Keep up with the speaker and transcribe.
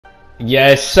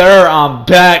Yes, sir, I'm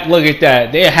back. Look at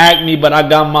that. They hacked me, but I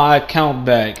got my account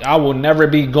back. I will never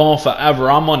be gone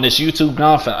forever. I'm on this YouTube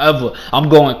grind forever. I'm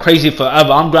going crazy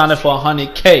forever. I'm grinding for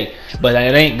 100K, but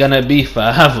it ain't gonna be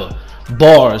forever.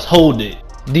 Bars, hold it.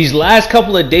 These last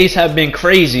couple of days have been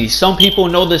crazy. Some people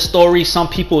know the story, some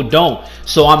people don't.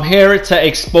 So I'm here to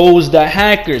expose the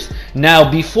hackers. Now,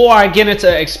 before I get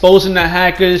into exposing the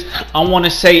hackers, I want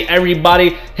to say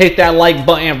everybody hit that like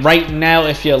button right now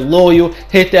if you're loyal.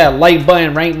 Hit that like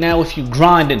button right now if you're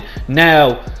grinding.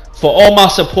 Now, for all my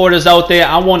supporters out there,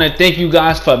 I want to thank you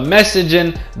guys for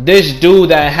messaging this dude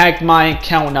that hacked my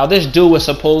account. Now, this dude was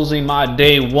supposedly my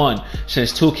day one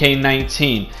since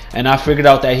 2K19. And I figured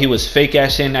out that he was fake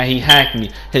ass saying that he hacked me.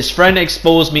 His friend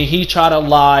exposed me. He tried to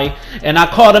lie. And I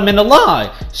caught him in a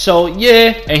lie. So,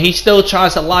 yeah. And he still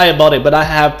tries to lie about it. But I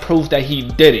have proof that he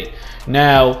did it.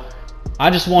 Now, I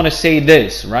just want to say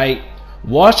this, right?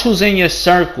 Watch who's in your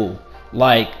circle.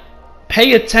 Like,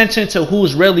 pay attention to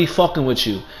who's really fucking with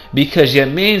you. Because your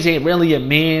mans ain't really your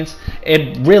mans.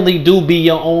 It really do be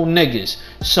your own niggas.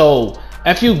 So,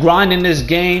 if you grind in this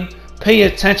game, pay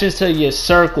attention to your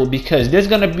circle, because there's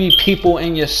gonna be people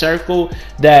in your circle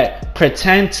that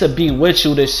pretend to be with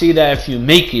you to see that if you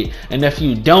make it, and if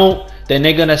you don't, then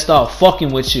they're gonna start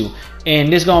fucking with you. And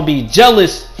there's gonna be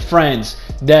jealous friends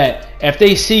that if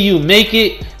they see you make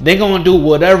it, they're gonna do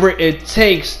whatever it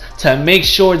takes to make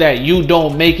sure that you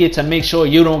don't make it, to make sure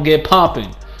you don't get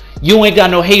popping. You ain't got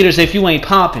no haters if you ain't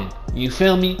popping. You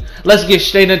feel me? Let's get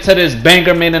straight into this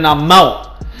banger, man, and I'm out.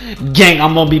 Gang,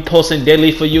 I'm gonna be posting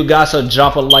daily for you guys, so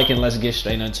drop a like and let's get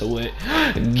straight into it.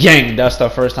 Gang, that's the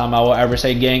first time I will ever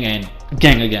say gang, and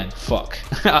gang again. Fuck.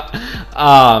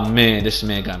 Ah, man, this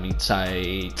man got me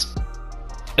tight.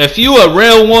 If you a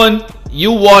real one,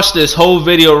 you watch this whole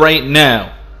video right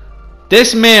now.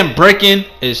 This man breaking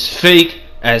is fake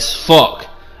as fuck,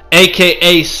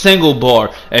 aka single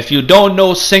bar. If you don't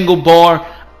know single bar,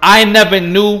 I never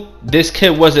knew this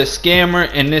kid was a scammer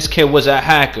and this kid was a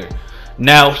hacker.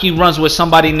 Now, he runs with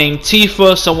somebody named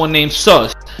Tifa, someone named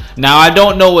Sus. Now, I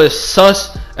don't know if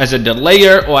Sus as a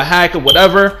delayer or a hacker,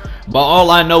 whatever, but all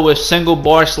I know is single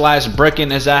bar slash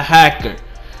breaking is a hacker.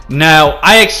 Now,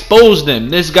 I exposed him.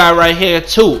 This guy right here,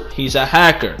 too. He's a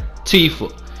hacker.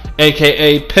 Tifa,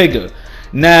 aka Pigga.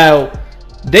 Now,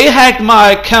 they hacked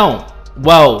my account.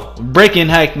 Well, breaking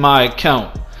hacked my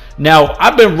account. Now,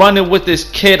 I've been running with this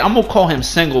kid. I'm going to call him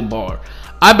single bar.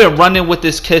 I've been running with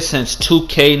this kid since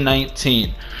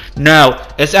 2K19. Now,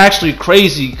 it's actually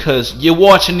crazy because you're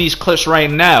watching these clips right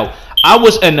now. I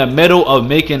was in the middle of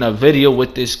making a video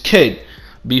with this kid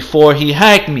before he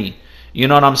hacked me. You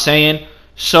know what I'm saying?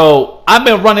 So, I've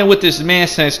been running with this man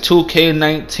since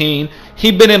 2K19.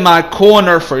 He been in my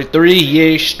corner for 3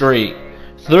 years straight.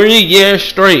 3 years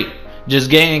straight. Just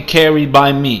getting carried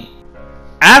by me.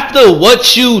 After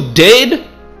what you did,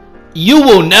 you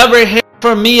will never hear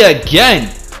from me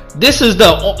again. This is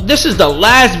the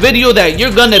last video that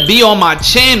you're gonna be on my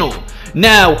channel.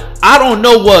 Now, I don't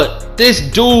know what this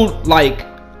dude, like,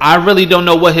 I really don't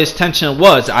know what his intention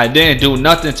was. I didn't do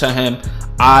nothing to him.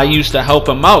 I used to help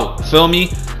him out, feel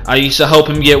me? I used to help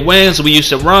him get wins. We used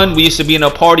to run, we used to be in a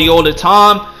party all the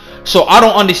time. So I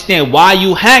don't understand why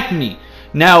you hacked me.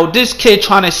 Now, this kid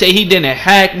trying to say he didn't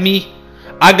hack me.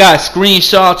 I got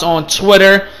screenshots on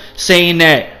Twitter saying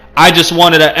that I just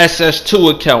wanted an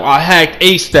SS2 account. I hacked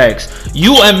STACKZ.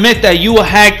 You admit that you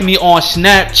hacked me on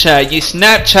Snapchat. Your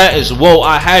Snapchat is woke.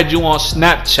 I had you on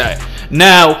Snapchat.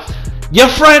 Now, your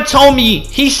friend told me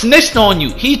he snitched on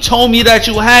you. He told me that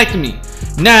you hacked me.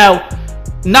 Now,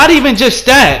 not even just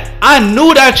that. I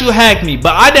knew that you hacked me,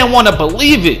 but I didn't want to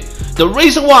believe it. The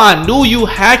reason why I knew you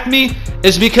hacked me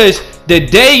is because the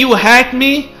day you hacked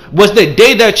me was the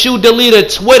day that you deleted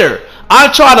Twitter. I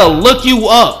tried to look you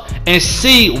up and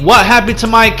see what happened to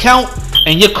my account,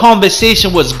 and your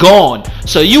conversation was gone.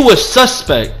 So you was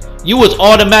suspect. You was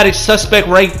automatic suspect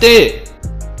right there.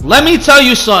 Let me tell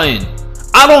you something.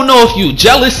 I don't know if you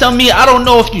jealous of me. I don't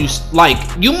know if you, like,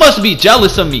 you must be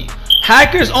jealous of me.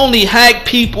 Hackers only hack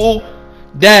people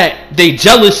that they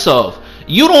jealous of.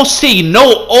 You don't see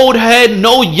no old head,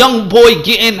 no young boy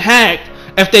getting hacked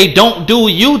if they don't do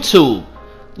YouTube.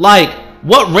 Like,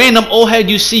 what random old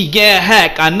head you see getting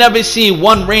hacked? I never see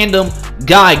one random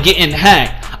guy getting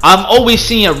hacked. I'm always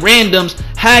seeing randoms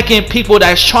hacking people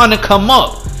that's trying to come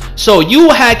up. So you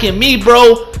hacking me,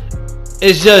 bro,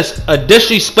 is just a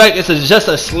disrespect. It's just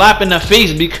a slap in the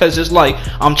face, because it's like,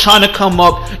 I'm trying to come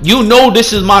up. You know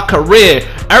this is my career.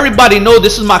 Everybody know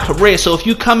this is my career. So if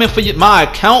you coming for my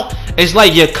account, it's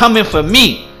like you're coming for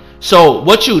me. So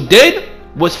what you did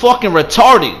was fucking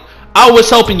retarded. I was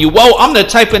helping you. Well, I'm the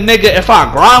type of nigga, if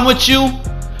I grind with you,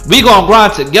 We gonna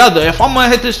grind together. If I'm gonna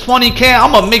hit this 20K,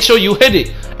 I'm gonna make sure you hit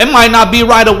it. It might not be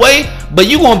right away, but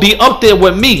you gonna be up there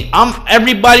with me.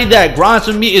 Everybody that grinds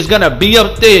with me is gonna be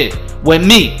up there with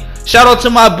me. Shout out to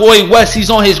my boy Wes,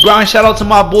 he's on his grind. Shout out to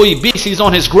my boy Beast, he's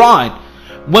on his grind.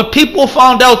 When people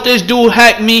found out this dude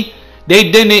hacked me,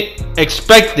 they didn't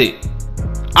expect it.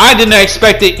 I didn't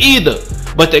expect it either.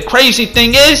 But the crazy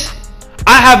thing is,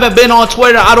 I haven't been on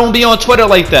Twitter. I don't be on Twitter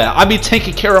like that. I be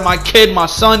taking care of my kid, my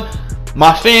son,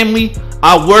 my family.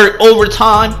 I work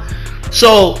overtime.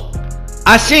 So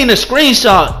I seen a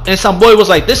screenshot and some boy was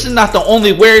like, this is not the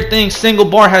only weird thing Single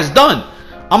Bar has done.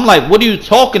 I'm like, what are you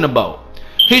talking about?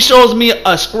 He shows me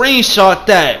a screenshot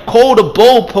that Cole the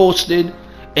Bull posted,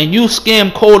 and you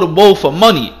scam Cole the Bull for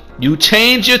money. You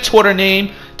change your Twitter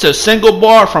name to Single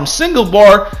Bar, from Single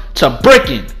Bar to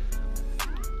Brickin'.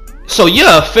 So you're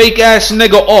a fake ass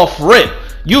nigga off rip.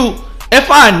 If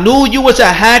I knew you was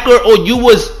a hacker or you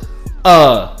was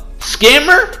a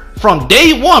scammer from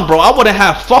day one, bro, I wouldn't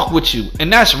have fucked with you.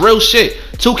 And that's real shit.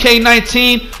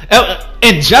 2K19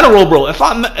 in general, bro. If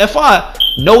I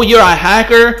know you're a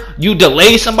hacker, you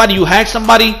delay somebody, you hack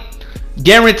somebody,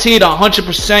 guaranteed,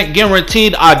 100%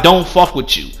 guaranteed, I don't fuck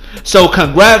with you. So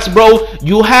congrats, bro.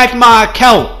 You hacked my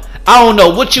account. I don't know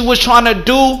what you was trying to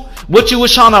do, what you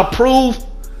was trying to prove,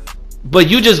 but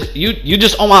you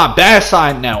just on my bad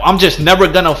side now. I'm just never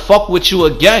gonna fuck with you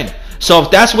again. So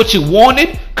if that's what you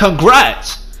wanted,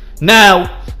 congrats.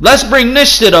 Now let's bring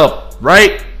this shit up,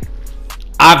 right?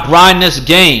 I grind this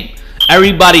game.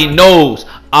 Everybody knows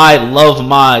I love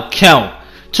my account.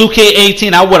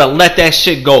 2K18, I would have let that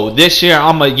shit go. This year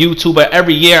I'm a YouTuber.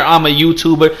 Every year I'm a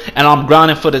YouTuber, and I'm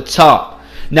grinding for the top.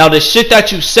 Now the shit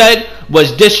that you said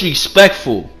was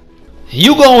disrespectful.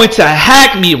 You going to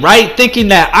hack me, right? Thinking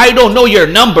that I don't know your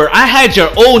number. I had your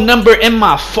old number in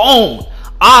my phone.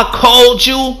 I called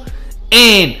you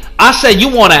and I said you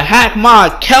want to hack my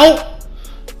account,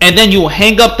 and then you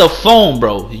hang up the phone,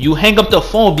 bro. You hang up the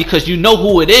phone because you know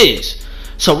who it is.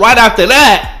 So right after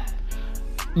that,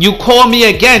 you call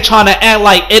me again trying to act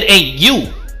like it ain't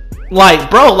you. Like,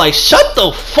 bro, like, shut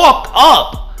the fuck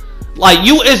up. Like,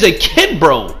 you is a kid,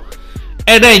 bro.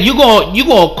 And then you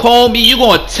gonna call me, you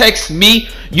gonna text me,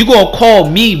 you gonna call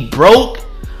me broke.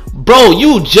 Bro,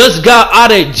 you just got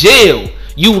out of jail.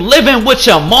 You living with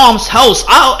your mom's house.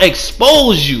 I'll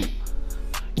expose you.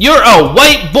 You're a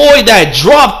white boy that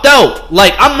dropped out.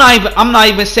 Like, I'm not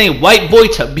even saying white boy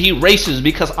to be racist,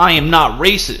 because I am not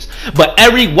racist. But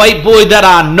every white boy that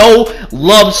I know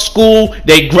loves school.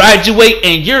 They graduate,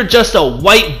 and you're just a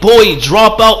white boy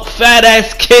dropout fat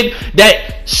ass kid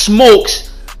that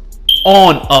smokes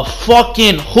on a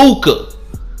fucking hookah.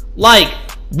 Like,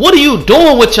 what are you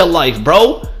doing with your life,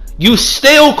 bro? You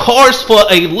steal cars for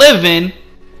a living,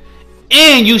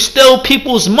 and you steal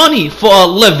people's money for a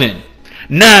living.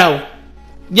 Now,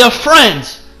 your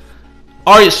friends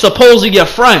are supposedly your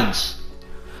friends.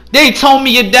 They told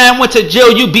me your dad went to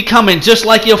jail. You becoming just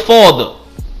like your father.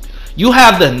 You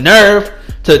have the nerve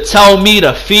to tell me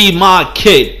to feed my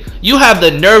kid. You have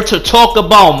the nerve to talk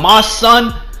about my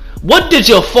son. What did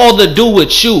your father do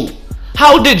with you?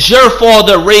 How did your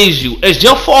father raise you? Is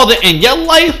your father in your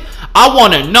life? I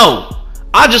want to know.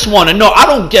 I just want to know. I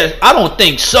don't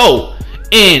think so.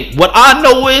 And what I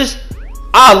know is,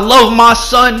 I love my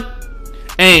son.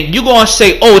 And you gonna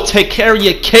say, oh, take care of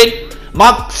your kid?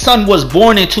 My son was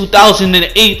born in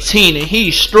 2018 and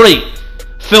he's straight.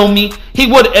 Feel me?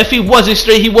 If he wasn't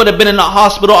straight, he would have been in the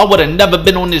hospital. I would have never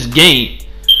been on this game.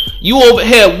 You over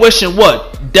here wishing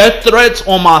what? Death threats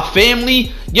on my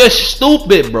family? You're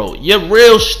stupid, bro. You're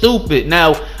real stupid.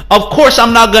 Now, of course,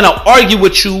 I'm not gonna argue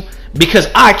with you because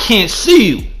I can't see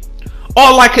you.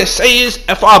 All I can say is,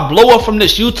 if I blow up from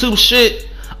this YouTube shit,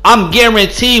 I'm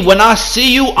guaranteed when I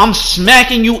see you, I'm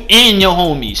smacking you and your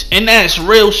homies. And that's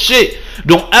real shit.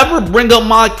 Don't ever bring up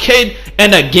my kid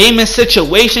in a gaming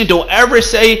situation. Don't ever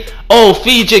say, oh,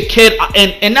 feed your kid.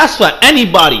 And that's for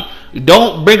anybody.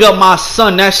 Don't bring up my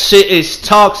son. That shit is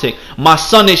toxic. My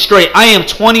son is straight. I am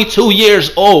 22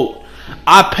 years old.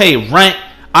 I pay rent.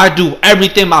 I do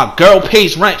everything. My girl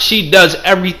pays rent. She does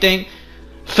everything.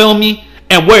 Feel me?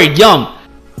 And we're young.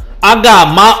 I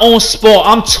got my own sport.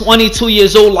 I'm 22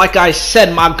 years old. Like I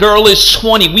said, my girl is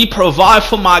 20. We provide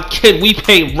for my kid. We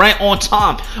pay rent on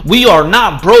time. We are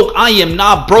not broke. I am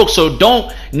not broke. So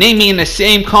don't name me in the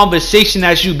same conversation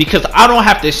as you, because I don't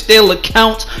have to steal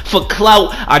accounts for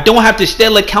clout. I don't have to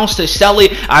steal accounts to sell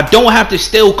it. I don't have to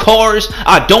steal cars.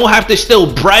 I don't have to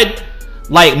steal bread.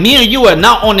 Like, me and you are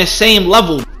not on the same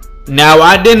level. Now,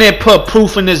 I didn't put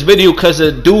proof in this video because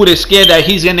the dude is scared that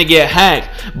he's gonna get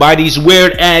hacked by these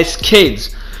weird ass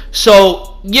kids.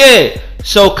 So yeah,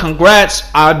 So congrats.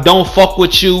 I don't fuck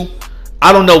with you.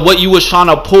 I don't know what you was trying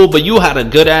to pull, but you had a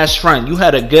good ass friend. You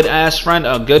had a good ass friend,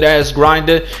 a good ass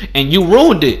grinder, and you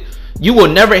ruined it. You will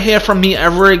never hear from me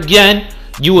ever again.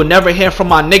 You will never hear from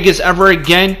my niggas ever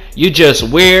again. You just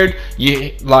weird.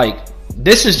 You like,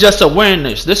 this is just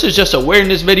awareness. This is just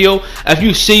awareness video. If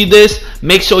you see this,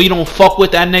 make sure you don't fuck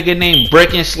with that nigga named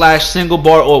Breaking / Single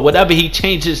Bar or whatever he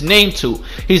changed his name to.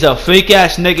 He's a fake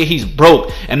ass nigga. He's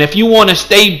broke. And if you want to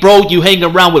stay broke, you hang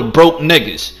around with broke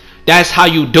niggas. That's how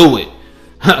you do it.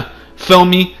 Feel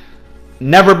me?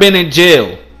 Never been in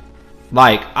jail.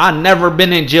 Like, I never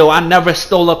been in jail. I never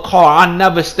stole a car. I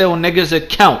never steal niggas'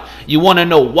 account. You want to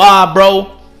know why,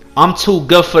 bro? I'm too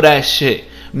good for that shit.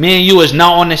 Me and you is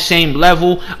not on the same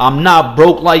level. I'm not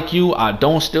broke like you. I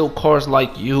don't steal cars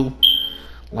like you.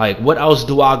 Like, what else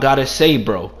do I gotta say,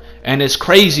 bro? And it's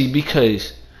crazy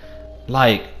because,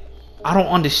 like, I don't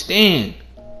understand.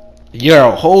 You're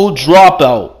a whole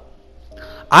dropout.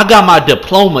 I got my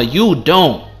diploma. You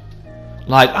don't.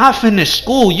 Like, I finished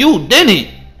school. You didn't.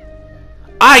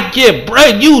 I get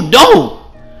bread. You don't.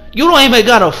 You don't even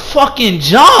got a fucking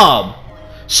job.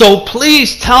 So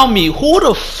please tell me, who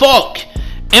the fuck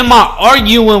am I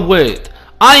arguing with?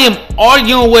 I am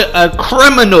arguing with a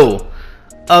criminal.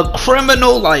 A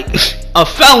criminal, like a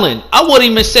felon. I wouldn't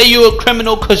even say you're a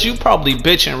criminal because you probably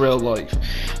bitch in real life.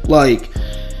 Like,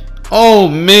 oh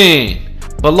man.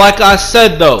 But like I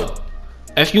said though,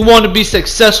 if you want to be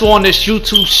successful on this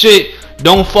YouTube shit,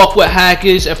 don't fuck with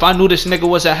hackers. If I knew this nigga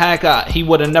was a hacker, he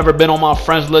would have never been on my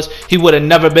friends list. He would have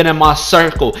never been in my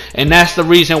circle. And that's the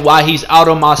reason why he's out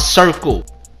of my circle.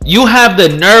 You have the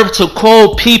nerve to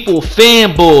call people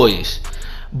fanboys.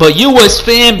 But you was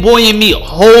fanboying me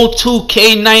whole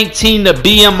 2K19 to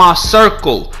be in my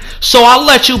circle. So I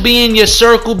let you be in your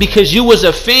circle because you was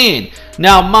a fan.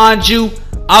 Now mind you,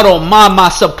 I don't mind my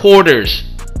supporters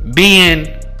being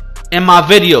in my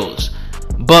videos.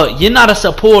 But you're not a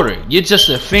supporter. You're just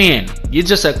a fan. You're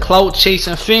just a clout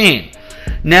chasing fan.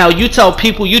 Now you tell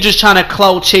people you're just trying to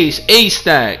clout chase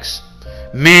STACKZ.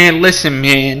 Man, listen,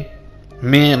 man.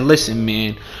 Man, listen,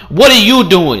 man. What are you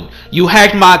doing? You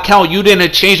hacked my account. You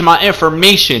didn't change my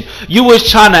information. You was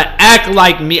trying to act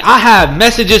like me. I have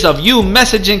messages of you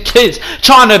messaging kids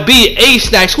trying to be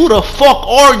STACKZ. Who the fuck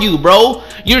are you, bro?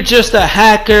 You're just a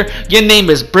hacker. Your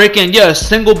name is Breaking. You're a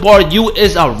single bar. You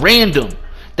is a random.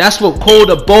 That's what Cole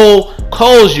the Bull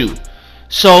calls you.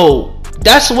 So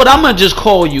that's what I'm gonna just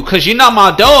call you, cause you're not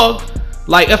my dog.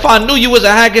 Like, if I knew you was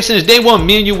a hacker since day one,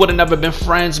 me and you would have never been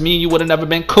friends. Me and you would have never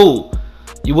been cool.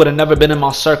 You would have never been in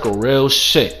my circle. Real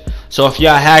shit. So if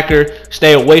you're a hacker,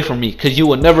 stay away from me, cause you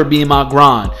will never be in my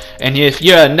grind. And if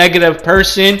you're a negative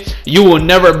person, you will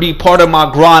never be part of my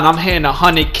grind. I'm hitting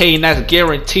 100K and that's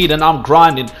guaranteed, and I'm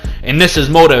grinding, and this is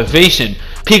motivation.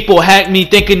 People hack me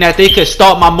thinking that they could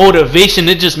start my motivation.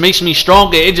 It just makes me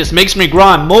stronger. It just makes me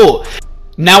grind more.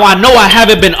 Now I know I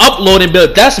haven't been uploading,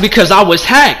 but that's because I was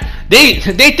hacked. They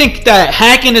think that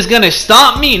hacking is gonna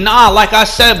stop me. Nah, like I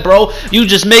said, bro, you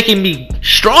just making me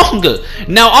stronger.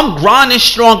 Now I'm grinding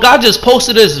strong. I just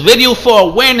posted this video for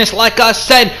awareness, like I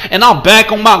said, and I'm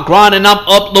back on my grind and I'm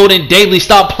uploading daily.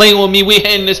 Stop playing with me. We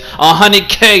hitting this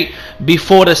 100K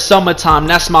before the summertime.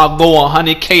 That's my goal,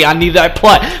 100K. I need that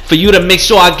plat for you to make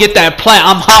sure I get that plat.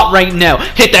 I'm hot right now.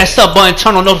 Hit that sub button,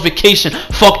 turn on notification.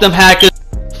 Fuck them hackers.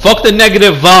 Fuck the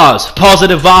negative vibes.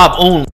 Positive vibe only.